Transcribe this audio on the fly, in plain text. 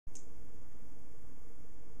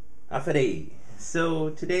Afade.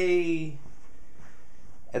 So today,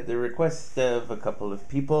 at the request of a couple of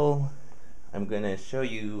people, I'm going to show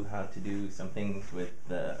you how to do some things with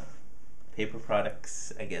paper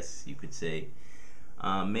products, I guess you could say.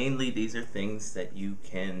 Mainly these are things that you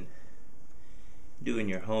can do in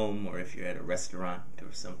your home, or if you're at a restaurant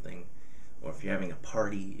or something, or if you're having a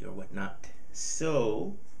party or whatnot.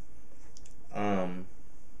 So, I'll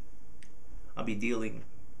be dealing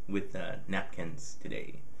with napkins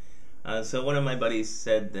today. So one of my buddies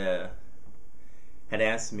had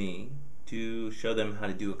asked me to show them how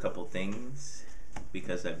to do a couple things,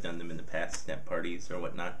 because I've done them in the past at parties or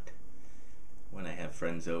whatnot when I have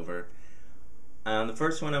friends over. The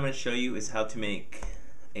first one I'm going to show you is how to make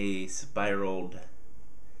a spiraled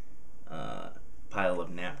pile of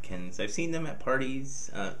napkins. I've seen them at parties.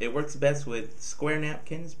 It works best with square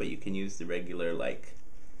napkins, but you can use the regular, like,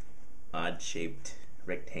 odd-shaped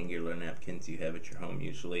rectangular napkins you have at your home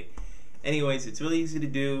usually. Anyways, it's really easy to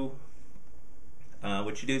do.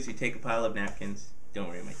 What you do is you take a pile of napkins. Don't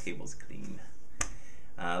worry, my table's clean.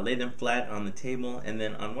 Lay them flat on the table, and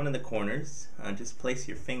then on one of the corners, just place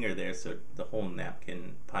your finger there so the whole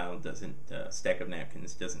napkin pile doesn't, stack of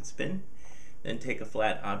napkins doesn't spin. Then take a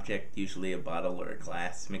flat object, usually a bottle or a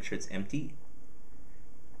glass, make sure it's empty,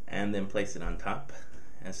 and then place it on top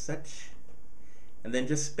as such. And then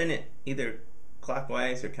just spin it either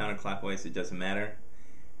clockwise or counterclockwise, it doesn't matter.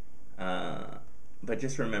 But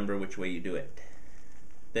just remember which way you do it.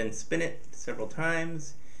 Then spin it several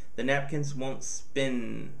times. The napkins won't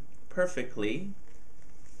spin perfectly,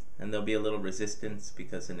 and there'll be a little resistance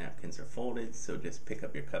because the napkins are folded, so just pick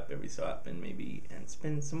up your cup every so often maybe and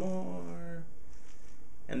spin some more.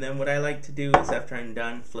 And then what I like to do is, after I'm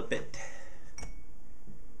done, flip it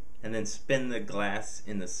and then spin the glass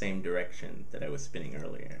in the same direction that I was spinning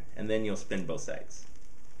earlier, and then you'll spin both sides.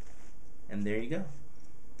 And there you go.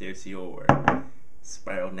 There's your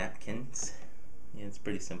spiral napkins. Yeah, it's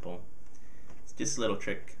pretty simple. It's just a little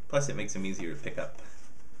trick. Plus it makes them easier to pick up,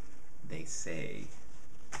 they say.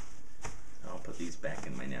 I'll put these back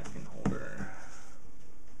in my napkin holder.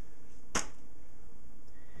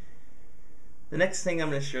 The next thing I'm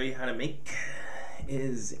going to show you how to make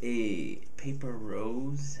is a paper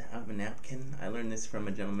rose out of a napkin. I learned this from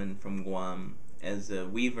a gentleman from Guam. As a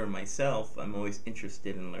weaver myself, I'm always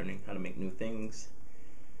interested in learning how to make new things.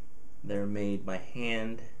 They're made by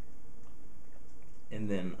hand, and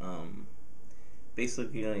then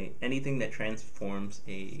basically anything that transforms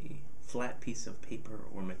a flat piece of paper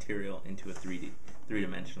or material into a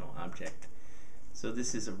three-dimensional object. So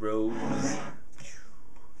this is a rose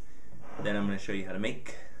that I'm going to show you how to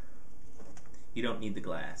make. You don't need the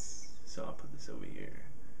glass, so I'll put this over here.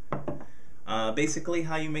 Basically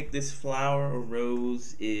how you make this flower or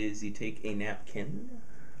rose is you take a napkin,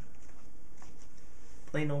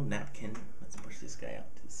 plain old napkin. Let's push this guy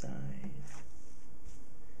out to the side.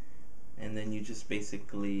 And then you just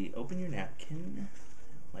basically open your napkin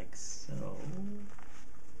like so.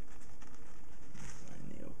 Find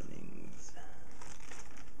the openings.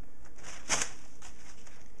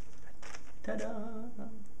 Ta-da!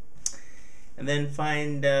 And then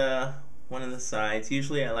find one of the sides.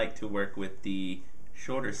 Usually I like to work with the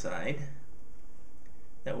shorter side.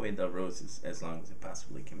 That way the rose is as long as it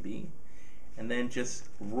possibly can be. And then just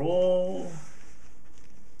roll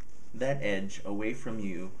that edge away from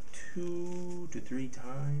you 2 to 3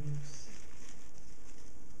 times.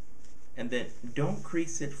 And then don't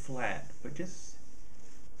crease it flat, but just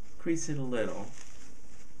crease it a little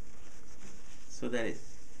so that it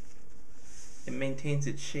maintains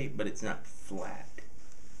its shape, but it's not flat.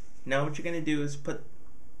 Now what you're going to do is put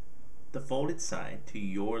the folded side to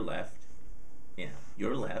your left. Yeah,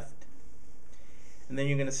 your left. And then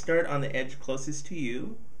you're going to start on the edge closest to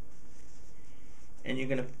you, and you're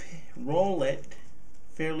going to roll it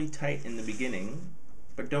fairly tight in the beginning,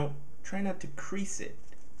 but try not to crease it.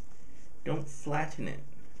 Don't flatten it.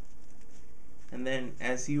 And then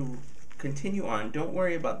as you continue on, don't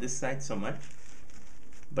worry about this side so much,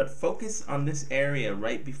 but focus on this area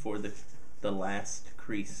right before the last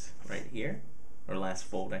crease right here, or last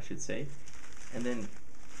fold I should say, and then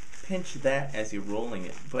pinch that as you're rolling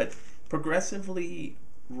it, but progressively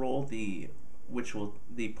roll the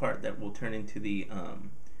part that will turn into the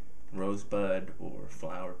rosebud or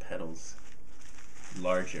flower petals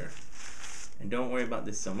larger. And don't worry about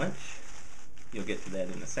this so much. You'll get to that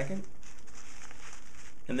in a second.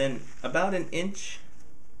 And then about an inch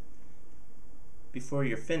before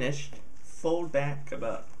you're finished, fold back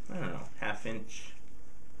about, I don't know, ½ inch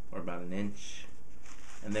or about an inch,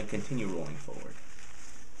 and then continue rolling forward.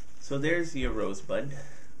 So there's your rosebud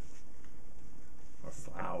or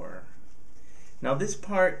flower. Now this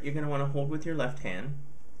part you're going to want to hold with your left hand,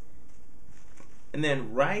 and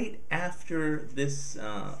then right after this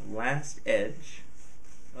last edge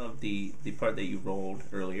of the part that you rolled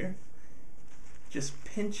earlier, just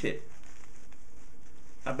pinch it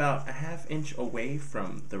about a ½ inch away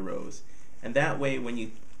from the rose, and that way when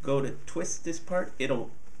you go to twist this part, it'll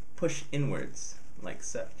push inwards like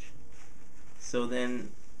such. So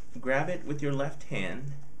then grab it with your left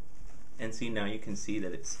hand, and see, now you can see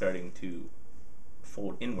that it's starting to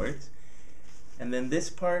fold inwards. And then this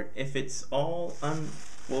part, if it's all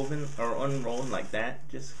unwoven or unrolled like that,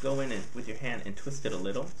 just go in and with your hand and twist it a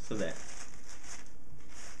little, so that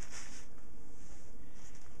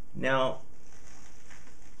now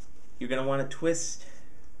you're going to want to twist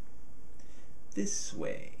this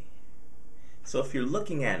way. So if you're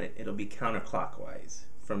looking at it, it'll be counterclockwise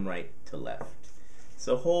from right to left.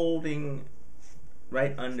 So holding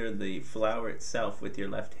right under the flower itself with your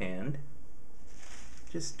left hand,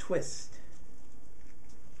 just twist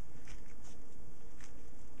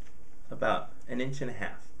about 1.5 inches,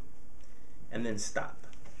 and then stop.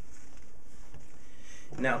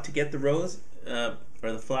 Now to get the rose or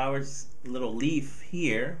the flower's little leaf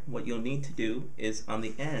here, what you'll need to do is on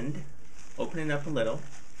the end, open it up a little.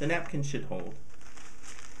 The napkin should hold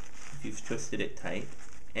if you've twisted it tight,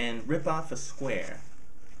 and rip off a square.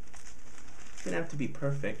 It's gonna have to be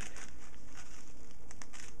perfect.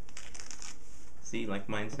 See, like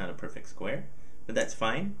mine's not a perfect square, but that's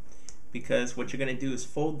fine, because what you're gonna do is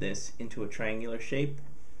fold this into a triangular shape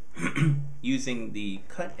using the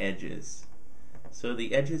cut edges. So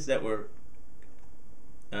the edges that were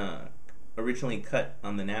originally cut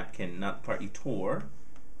on the napkin, not the part you tore,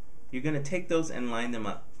 you're going to take those and line them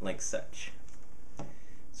up like such.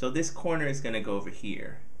 So this corner is going to go over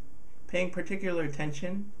here, paying particular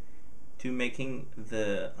attention to making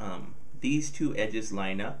the these two edges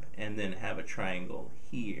line up, and then have a triangle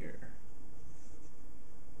here.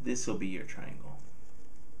 This will be your triangle.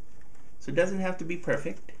 So it doesn't have to be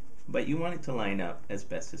perfect, but you want it to line up as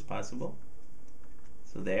best as possible.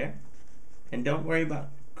 So there. And don't worry about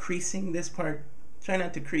creasing this part. Try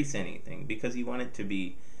not to crease anything, because you want it to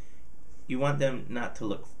be, you want them not to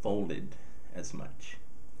look folded as much.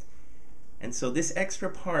 And so this extra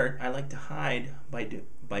part I like to hide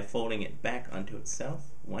by folding it back onto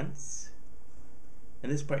itself once,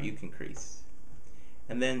 and this part you can crease.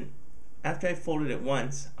 And then after I folded it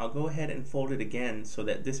once, I'll go ahead and fold it again so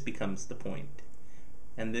that this becomes the point,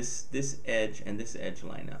 and this edge and this edge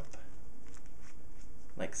line up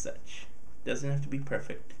like such. Doesn't have to be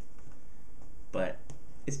perfect, but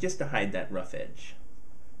it's just to hide that rough edge.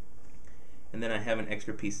 And then I have an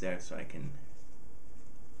extra piece there, so I can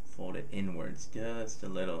fold it inwards just a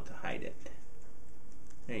little to hide it.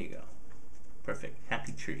 There you go. Perfect.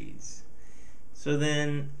 Happy trees. So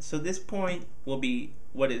this point will be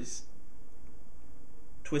what is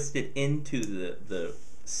twisted into the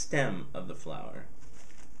stem of the flower,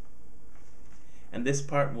 and this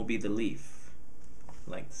part will be the leaf,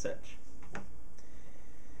 like such.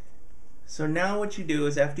 So now what you do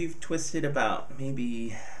is, after you've twisted about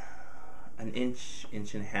maybe 1 inch, 1.5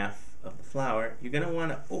 inches of the flower, you're going to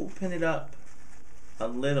want to open it up a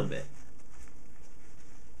little bit.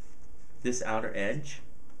 This outer edge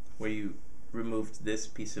where you removed this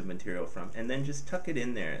piece of material from, and then just tuck it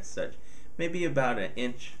in there as such. Maybe about 1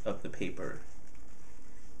 inch of the paper.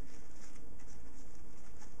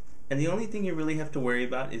 And the only thing you really have to worry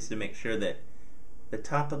about is to make sure that the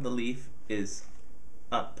top of the leaf is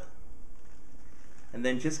up. And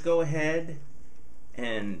then just go ahead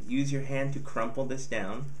and use your hand to crumple this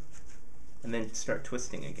down, and then start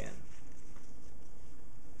twisting again.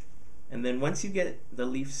 And then once you get the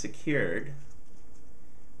leaf secured,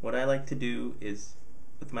 what I like to do is,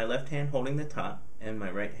 with my left hand holding the top and my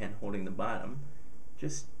right hand holding the bottom,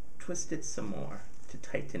 just twist it some more to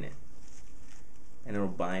tighten it, and it'll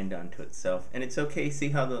bind onto itself. And it's okay,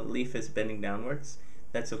 see how the leaf is bending downwards?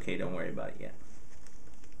 That's okay, don't worry about it yet.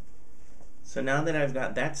 So now that I've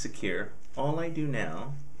got that secure, all I do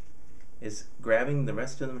now is grabbing the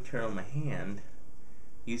rest of the material in my hand,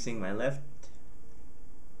 using my left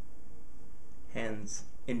hand's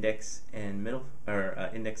index and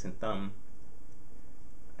index and thumb.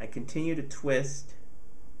 I continue to twist,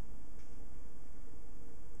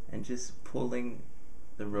 and just pulling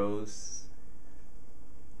the rose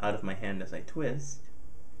out of my hand as I twist,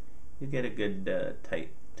 you get a good tight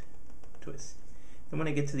twist. Then when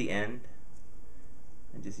I get to the end,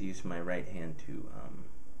 I just use my right hand to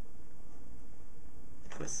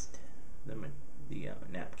twist the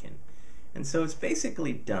napkin. And so it's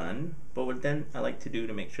basically done, but what then I like to do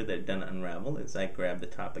to make sure that it doesn't unravel is I grab the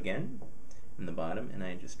top again and the bottom, and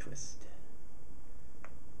I just twist.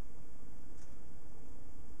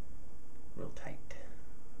 real tight.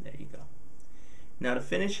 There you go. Now to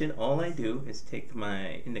finish it, all I do is take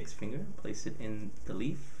my index finger, place it in the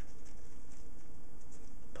leaf,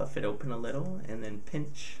 puff it open a little, and then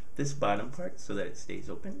pinch this bottom part so that it stays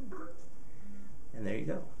open. And there you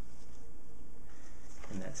go.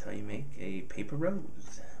 And that's how you make a paper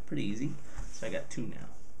rose. Pretty easy. So I got 2 now.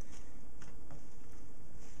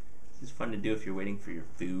 This is fun to do if you're waiting for your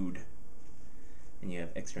food and you have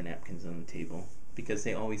extra napkins on the table, because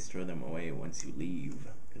they always throw them away once you leave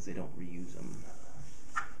because they don't reuse them.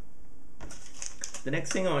 The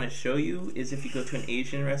next thing I want to show you is if you go to an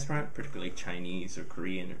Asian restaurant, particularly Chinese or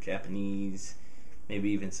Korean or Japanese,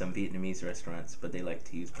 maybe even some Vietnamese restaurants, but they like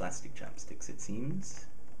to use plastic chopsticks, it seems,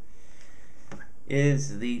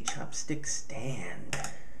 is the chopstick stand.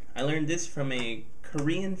 I learned this from a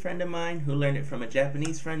Korean friend of mine who learned it from a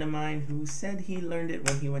Japanese friend of mine who said he learned it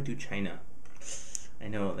when he went to China. I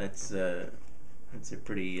know that's a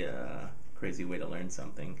pretty crazy way to learn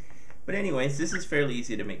something. But anyways, this is fairly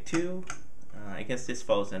easy to make too. I guess this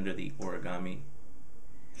falls under the origami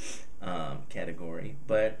category.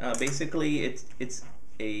 But basically it's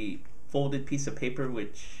a folded piece of paper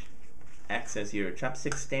which acts as your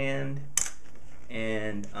chopstick stand,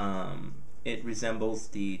 and it resembles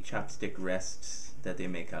the chopstick rests that they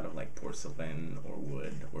make out of like porcelain or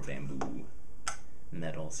wood or bamboo,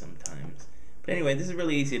 metal sometimes. But anyway, this is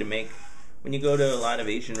really easy to make. When you go to a lot of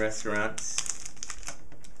Asian restaurants,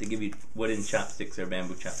 they give you wooden chopsticks or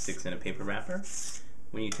bamboo chopsticks in a paper wrapper.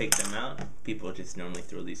 When you take them out, people just normally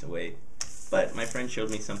throw these away. But my friend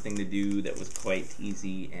showed me something to do that was quite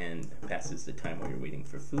easy and passes the time while you're waiting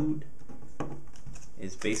for food.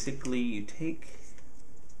 Is basically you take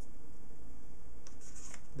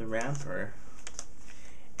the wrapper,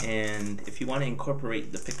 and if you want to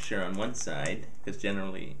incorporate the picture on one side, because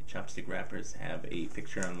generally chopstick wrappers have a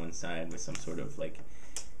picture on one side with some sort of like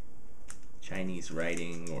Chinese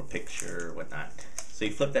writing or picture or whatnot. So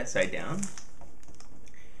you flip that side down,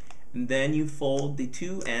 and then you fold the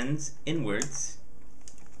 2 ends inwards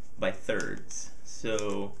by thirds.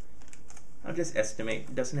 So I'll just estimate,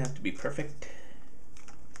 it doesn't have to be perfect.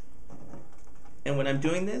 And when I'm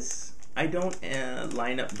doing this, I don't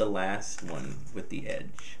line up the last one with the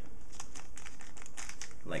edge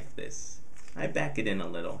like this. I back it in a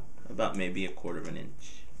little, about maybe 1/4 of an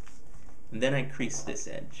inch. And then I crease this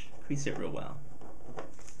edge. Crease it real well.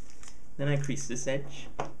 Then I crease this edge.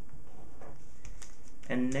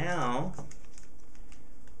 And now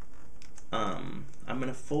I'm going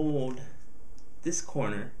to fold this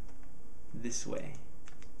corner this way.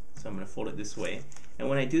 So I'm going to fold it this way. And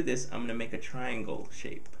when I do this, I'm going to make a triangle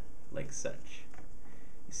shape like such.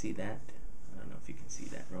 You see that? I don't know if you can see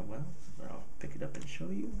that real well, but I'll pick it up and show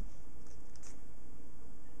you.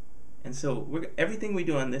 And so everything we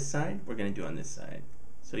do on this side, we're going to do on this side.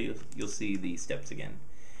 So you'll see the steps again.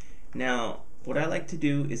 Now, what I like to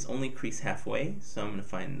do is only crease halfway. So I'm going to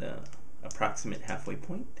find the approximate halfway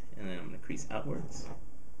point, and then I'm going to crease outwards.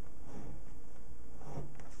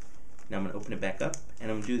 Now I'm going to open it back up, and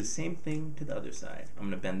I'm going to do the same thing to the other side. I'm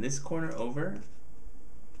going to bend this corner over,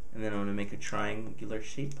 and then I'm going to make a triangular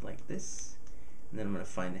shape like this. And then I'm going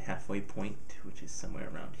to find the halfway point, which is somewhere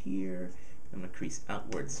around here. I'm going to crease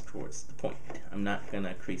outwards towards the point. I'm not going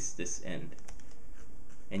to crease this end,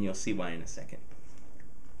 and you'll see why in a second.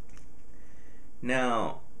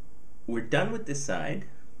 Now, we're done with this side,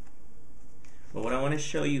 but what I want to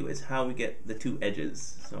show you is how we get the 2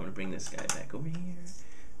 edges. So I'm going to bring this guy back over here.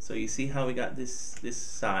 So you see how we got this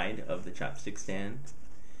side of the chopstick stand?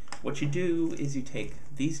 What you do is you take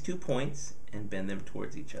these 2 points and bend them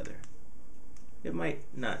towards each other. It might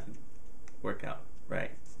not work out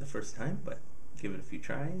right the first time, but give it a few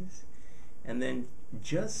tries. And then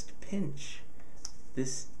just pinch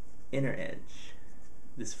this inner edge,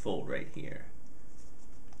 this fold right here.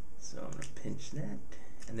 So I'm going to pinch that,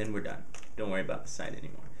 and then we're done. Don't worry about the side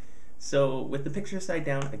anymore. So with the picture side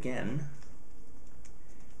down again,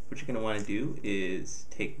 what you're going to want to do is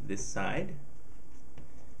take this side,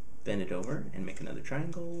 bend it over, and make another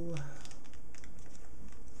triangle.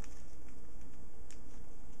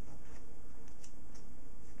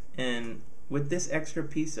 And with this extra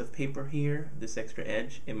piece of paper here, this extra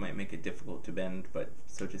edge, it might make it difficult to bend, but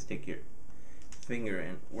so just take your finger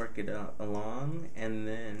and work it along, and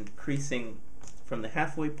then creasing from the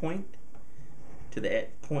halfway point to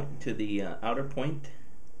the outer point,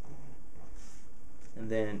 and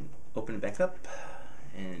then open it back up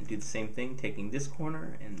and do the same thing, taking this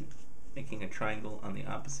corner and making a triangle on the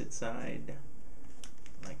opposite side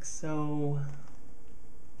like so,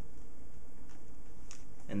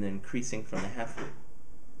 and then creasing from the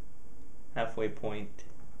halfway point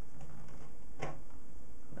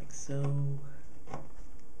like so. so.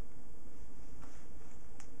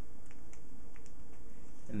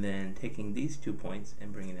 And then taking these 2 points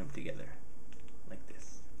and bringing them together like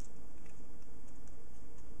this.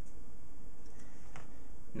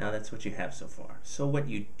 Now that's what you have so far. So what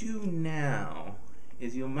you do now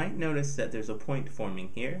is you might notice that there's a point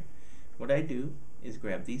forming here. What I do is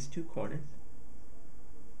grab these 2 corners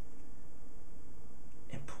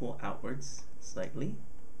and pull outwards slightly.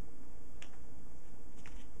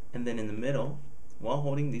 And then in the middle, while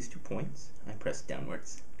holding these 2 points, I press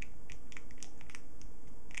downwards.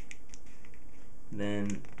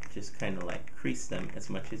 Then just kind of like crease them as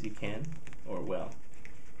much as you can, or well,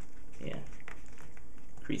 yeah,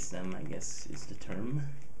 crease them I guess is the term.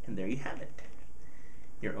 And there you have it,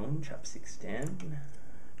 your own chopstick stand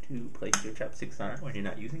to place your chopsticks on when you're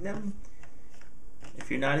not using them.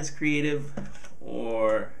 If you're not as creative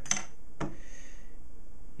or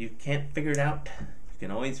you can't figure it out, you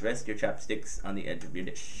can always rest your chopsticks on the edge of your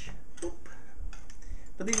dish. Boop.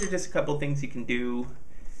 But these are just a couple things you can do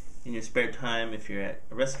in your spare time if you're at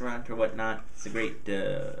a restaurant or whatnot. It's a great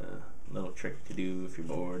little trick to do if you're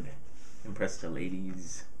bored. Impress the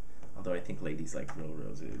ladies. Although I think ladies like real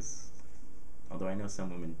roses. Although I know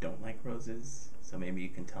some women don't like roses. So maybe you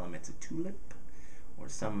can tell them it's a tulip or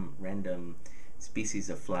some random species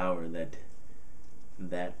of flower that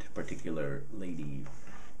that particular lady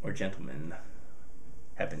or gentleman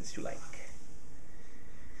happens to like.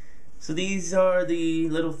 So these are the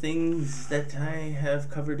little things that I have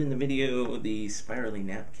covered in the video. The spirally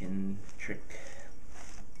napkin trick,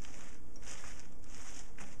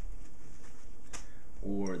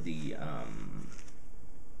 or the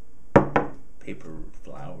paper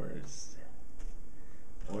flowers,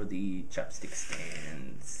 or the chopstick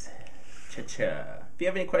stands. Cha-cha. If you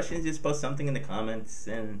have any questions, just post something in the comments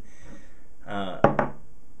and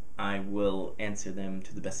I will answer them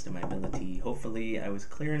to the best of my ability. Hopefully I was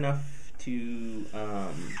clear enough to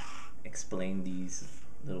explain these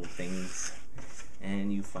little things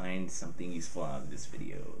and you find something useful out of this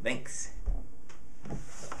video. Thanks.